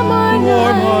 warm our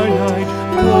night,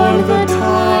 warm the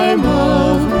time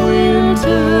of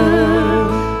winter.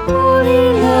 Holy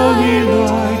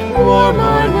light, warm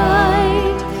our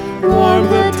night, warm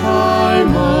the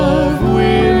time of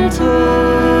winter.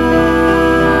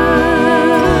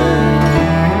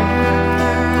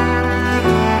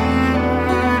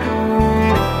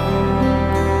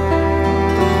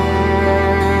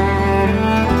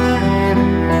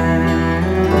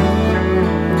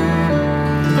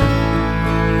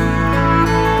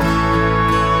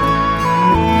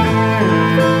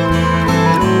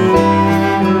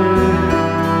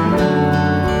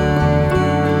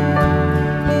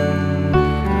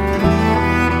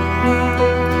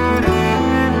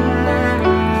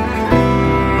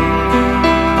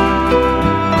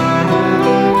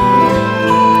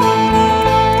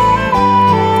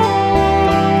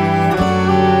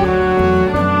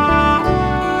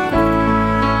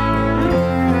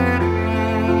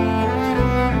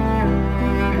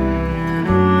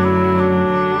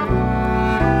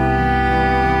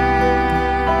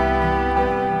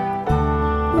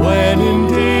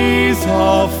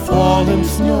 Fallen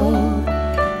snow,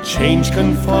 change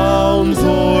confounds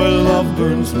or love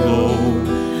burns low.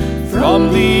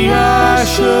 From the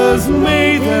ashes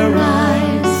may there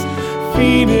rise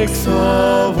phoenix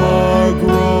of our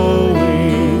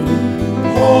growing.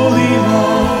 Holy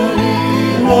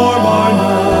light, warm our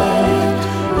night,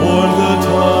 warm the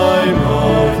time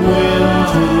of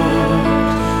winter.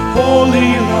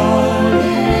 Holy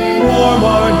light, warm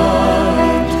our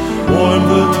night, warm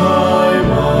the time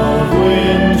of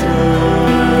winter.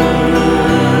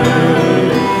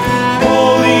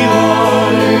 Holy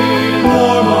light,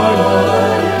 warm our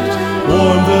night,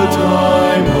 warm the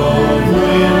time of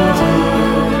winter.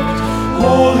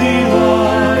 Holy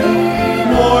light,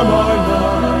 warm our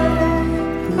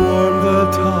night, warm the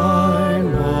time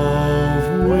of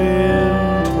winter.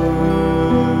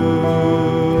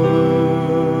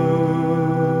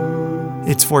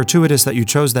 It's fortuitous that you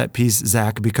chose that piece,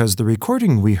 Zach, because the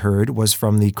recording we heard was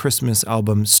from the Christmas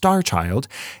album Star Child,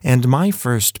 and my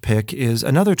first pick is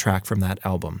another track from that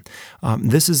album.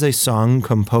 This is a song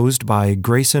composed by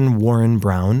Grayson Warren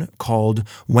Brown called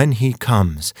When He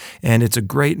Comes, and it's a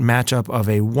great matchup of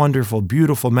a wonderful,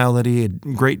 beautiful melody, a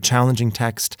great challenging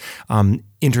text,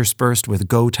 interspersed with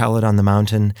Go Tell It on the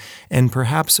Mountain. And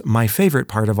perhaps my favorite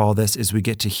part of all this is we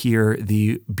get to hear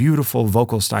the beautiful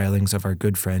vocal stylings of our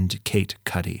good friend Kate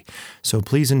Cuddy. So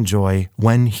please enjoy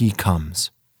When He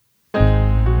Comes.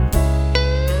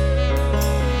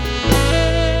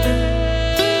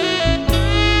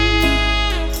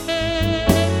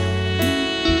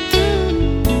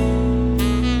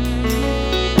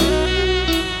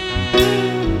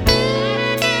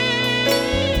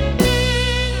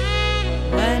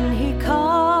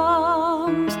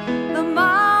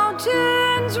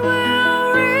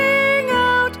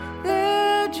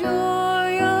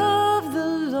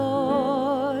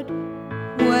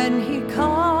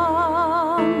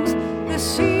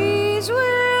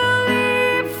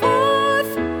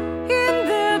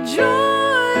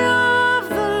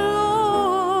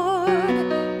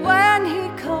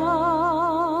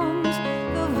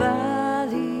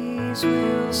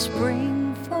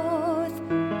 Spring forth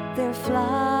their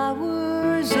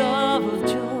flowers of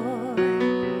joy.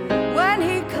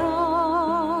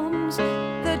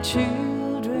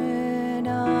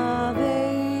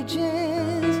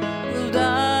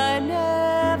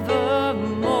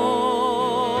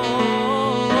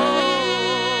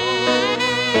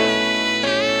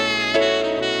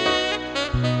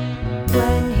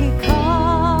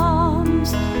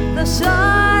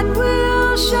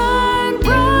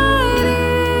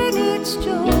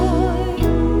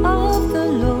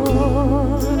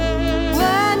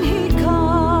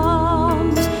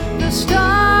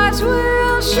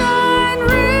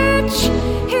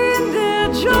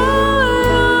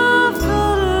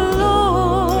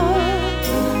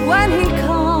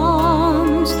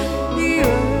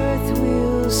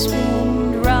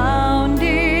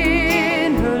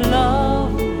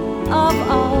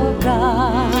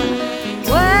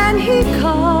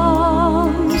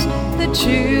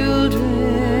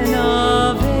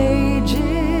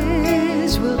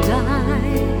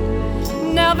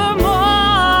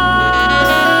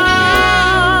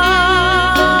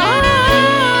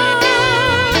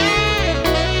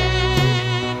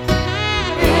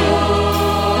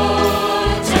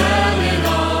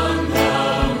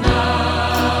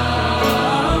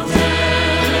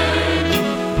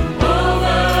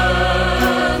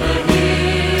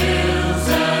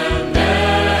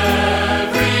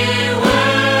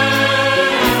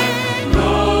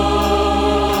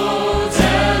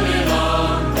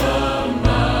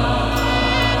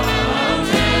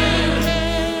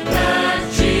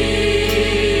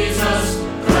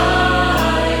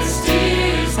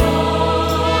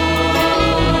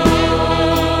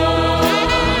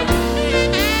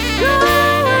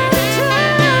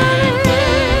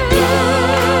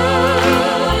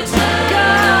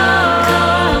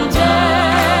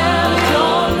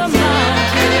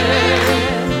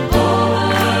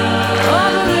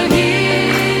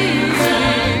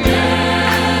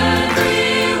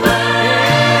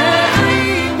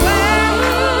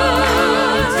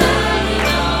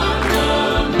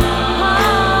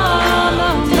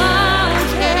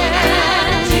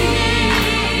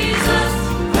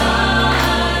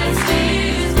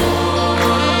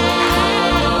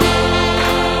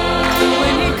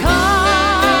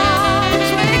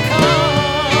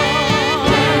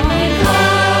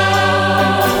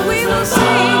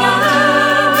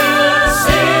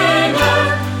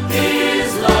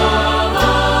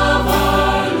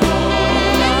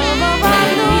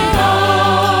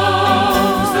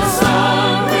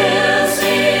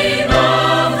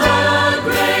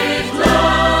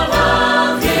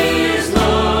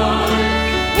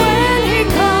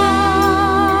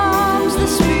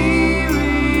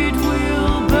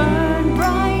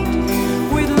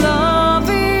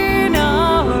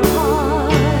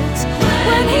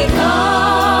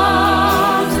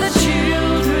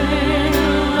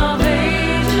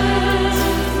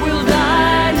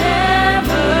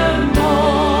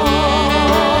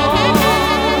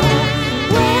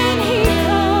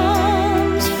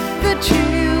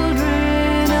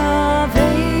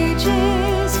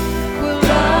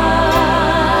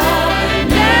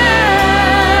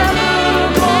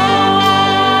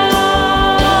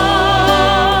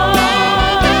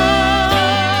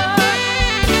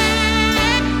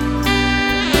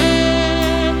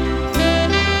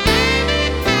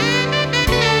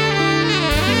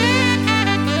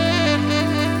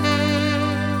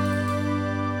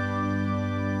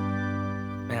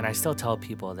 And I still tell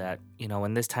people that,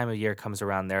 when this time of year comes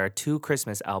around, there are two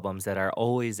Christmas albums that are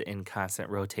always in constant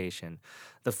rotation.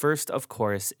 The first, of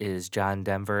course, is John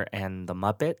Denver and the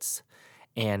Muppets,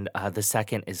 and the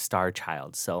second is Star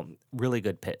Child. So really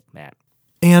good pick, Matt.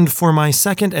 And for my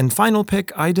second and final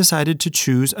pick, I decided to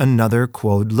choose another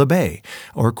Quod Libe,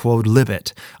 or Quod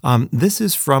Libet. This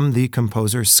is from the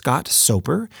composer Scott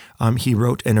Soper. He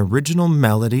wrote an original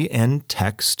melody and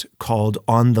text called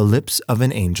On the Lips of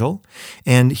an Angel,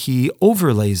 and he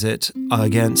overlays it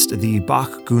against the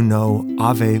Bach Gounod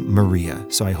Ave Maria.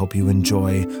 So I hope you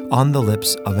enjoy On the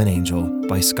Lips of an Angel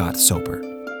by Scott Soper.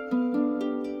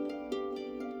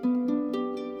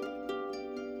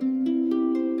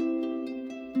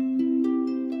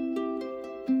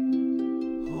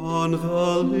 On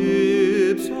the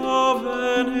lips of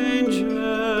an angel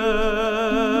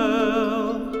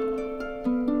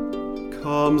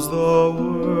comes the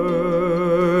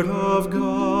word of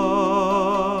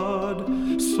God,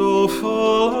 so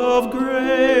full of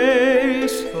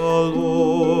grace, the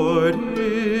Lord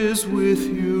is with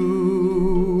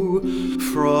you.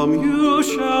 From you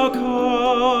shall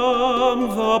come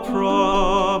the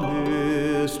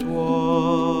promised one.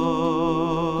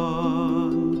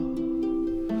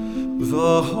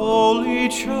 The Holy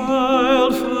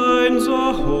Child finds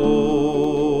a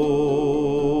home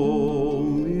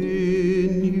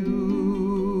in you.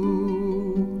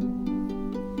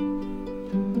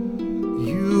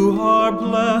 You are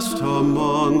blessed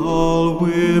among all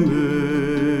women.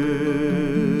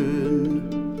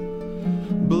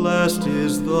 Blessed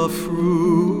is the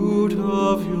fruit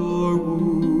of your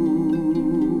womb,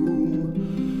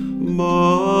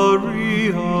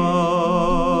 Maria.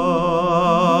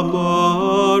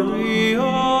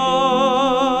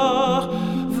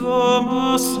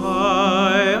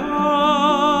 Messiah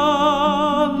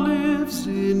lives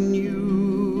in you,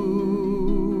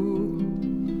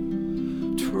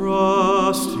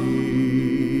 trusting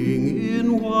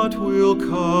in what will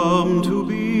come to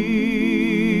be.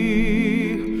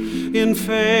 In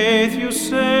faith you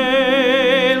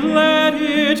say, let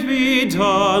it be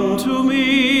done to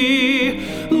me,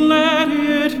 let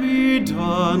it be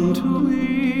done to me.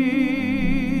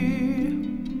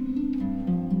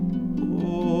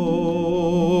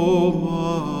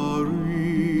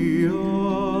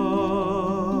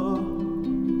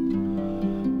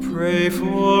 Pray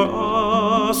for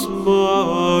us,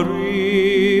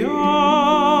 Maria.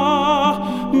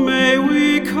 May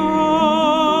we come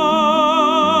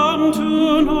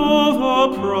to know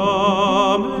the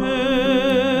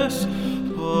promise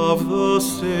of the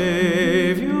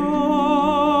Savior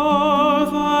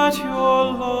that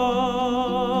your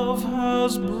love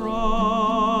has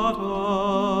brought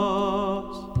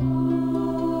us.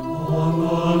 On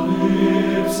the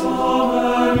lips of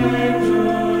an angel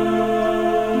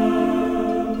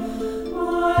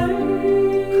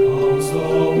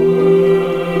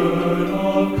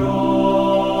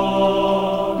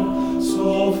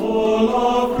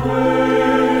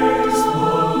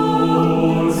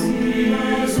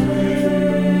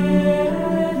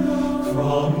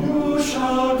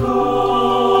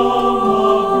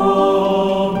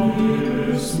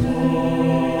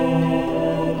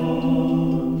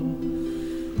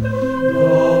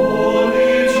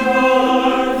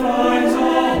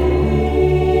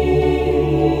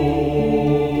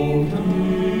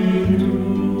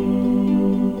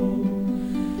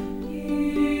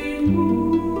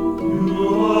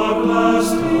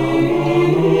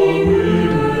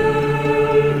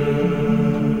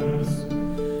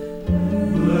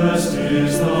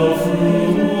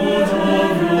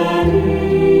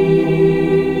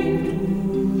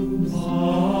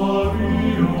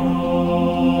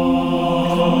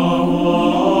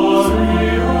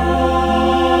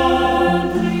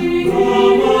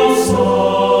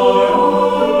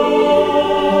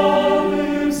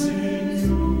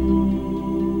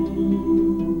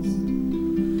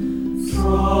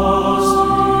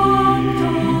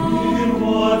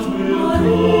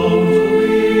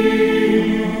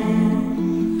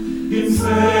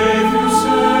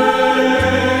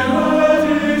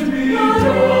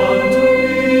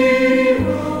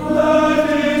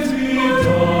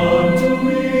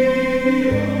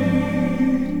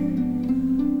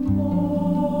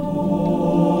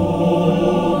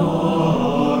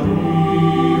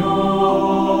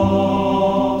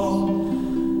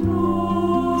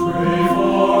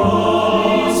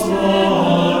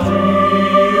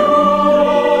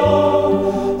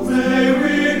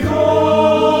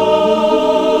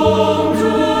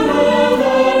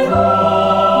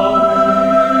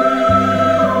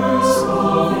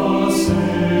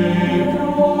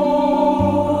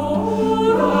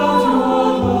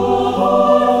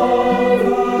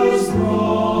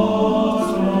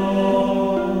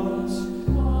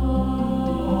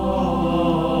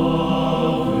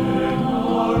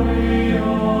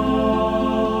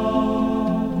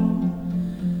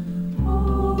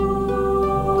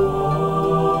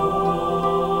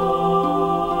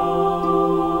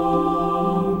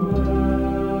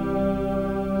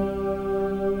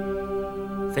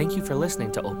listening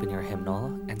to Open Your Hymnal,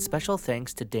 and special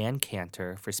thanks to Dan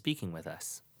Cantor for speaking with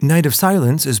us. Night of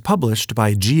Silence is published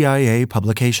by GIA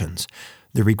Publications.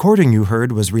 The recording you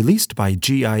heard was released by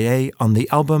GIA on the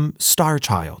album Star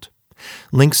Child.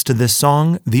 Links to this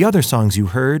song, the other songs you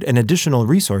heard, and additional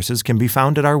resources can be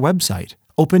found at our website,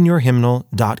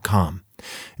 openyourhymnal.com.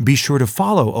 Be sure to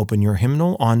follow Open Your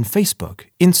Hymnal on Facebook,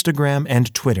 Instagram,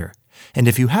 and Twitter. And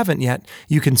if you haven't yet,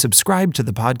 you can subscribe to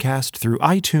the podcast through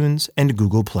iTunes and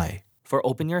Google Play. For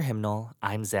Open Your Hymnal,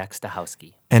 I'm Zach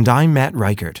Stachowski. And I'm Matt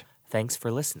Reichert. Thanks for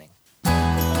listening.